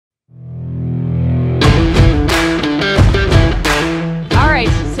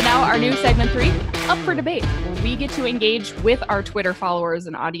Up for Debate, where we get to engage with our Twitter followers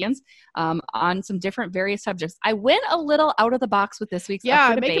and audience on some different various subjects. I went a little out of the box with this week's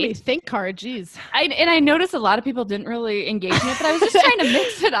Up for Debate. Making me think hard, geez. I noticed a lot of people didn't really engage in it, but I was just trying to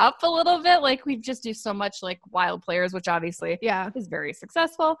mix it up a little bit. Like, we just do so much like wild players, which obviously is very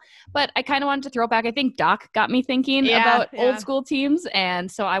successful. But I kind of wanted to throw it back. I think Doc got me thinking about old school teams.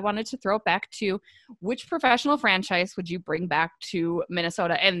 And so I wanted to throw it back to which professional franchise would you bring back to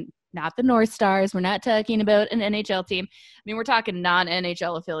Minnesota? And not the North Stars. We're not talking about an NHL team. I mean, we're talking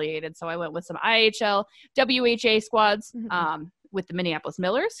non-NHL affiliated. So I went with some IHL, WHA squads with the Minneapolis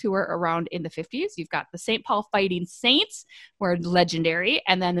Millers, who were around in the 50s. You've got the St. Paul Fighting Saints, who are legendary,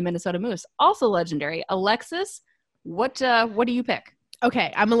 and then the Minnesota Moose, also legendary. Alexis, what do you pick?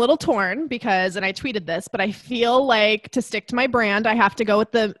 Okay, I'm a little torn because, and I tweeted this, but I feel like to stick to my brand, I have to go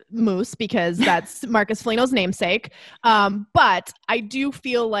with the Moose because that's Marcus Foligno's namesake. But I do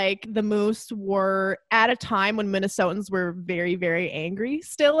feel like the Moose were at a time when Minnesotans were very, very angry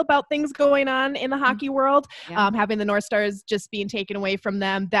still about things going on in the hockey world. Having the North Stars just being taken away from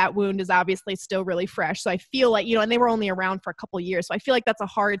them, that wound is obviously still really fresh. So I feel like, and they were only around for a couple years. So I feel like that's a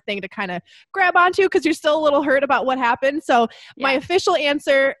hard thing to kind of grab onto because you're still a little hurt about what happened. So my official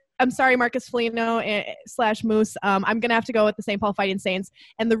answer, I'm sorry, Marcus Foligno / Moose. I'm going to have to go with the St. Paul Fighting Saints.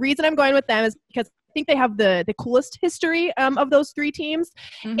 And the reason I'm going with them is because I think they have the coolest history of those three teams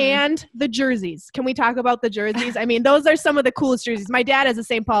and the jerseys. Can we talk about the jerseys? I mean, those are some of the coolest jerseys. My dad has a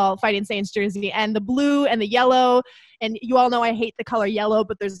St. Paul Fighting Saints jersey, and the blue and the yellow. And you all know I hate the color yellow,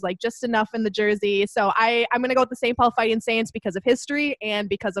 but there's like just enough in the jersey. So I'm going to go with the St. Paul Fighting Saints because of history and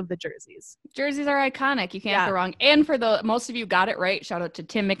because of the jerseys. Jerseys are iconic. You can't go wrong. And for most of you got it right. Shout out to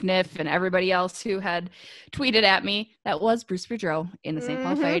Tim McNiff and everybody else who had tweeted at me. That was Bruce Boudreau in the St.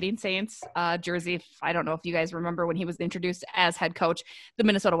 Paul Fighting Saints jersey. I don't know if you guys remember when he was introduced as head coach, the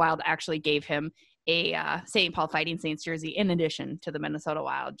Minnesota Wild actually gave him a St. Paul Fighting Saints jersey in addition to the Minnesota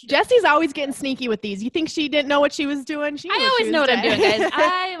Wild. Jesse's always getting sneaky with these. You think she didn't know what she was doing? I always know what I'm doing, guys.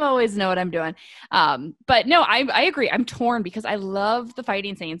 I always know what I'm doing. But no, I agree. I'm torn because I love the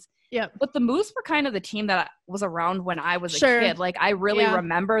Fighting Saints. Yeah. But the Moose were kind of the team that was around when I was a kid. Like, I really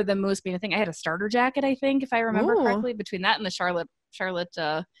remember the Moose being a thing. I had a starter jacket, I think, if I remember correctly, between that and the Charlotte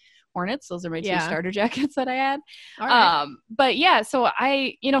Hornets. Those are my two starter jackets that I had. Right. But yeah, so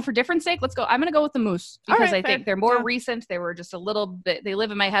I, for different sake, I'm going to go with the Moose because I think they're more recent. They were just a little bit, they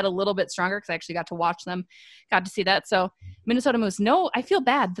live in my head a little bit stronger because I actually got to watch them, got to see that. So Minnesota Moose. No, I feel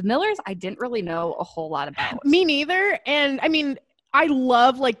bad. The Millers, I didn't really know a whole lot about. Me neither. And I mean, I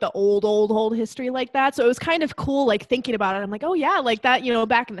love like the old history like that. So it was kind of cool, like thinking about it. I'm like, oh yeah, like that,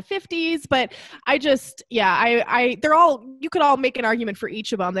 back in the 50s. But I just, they're all, you could all make an argument for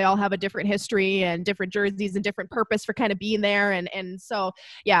each of them. They all have a different history and different jerseys and different purpose for kind of being there. And so,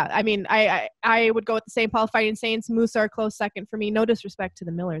 yeah, I mean, I would go with the St. Paul Fighting Saints. Moose are a close second for me. No disrespect to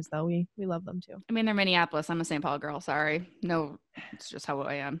the Millers though. We love them too. I mean, they're Minneapolis. I'm a St. Paul girl. Sorry. No, it's just how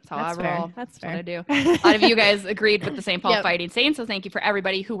I am. It's how I roll. That's fair. What I do. A lot of you guys agreed with the St. Paul Fighting Saints. So thank you for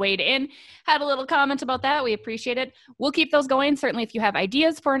everybody who weighed in, had a little comment about that. We appreciate it. We'll keep those going. Certainly, if you have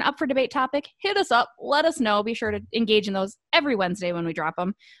ideas for an Up for Debate topic, hit us up. Let us know. Be sure to engage in those every Wednesday when we drop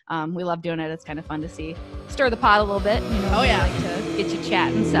them. We love doing it. It's kind of fun to stir the pot a little bit. We like to get you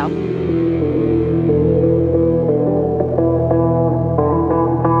chatting. So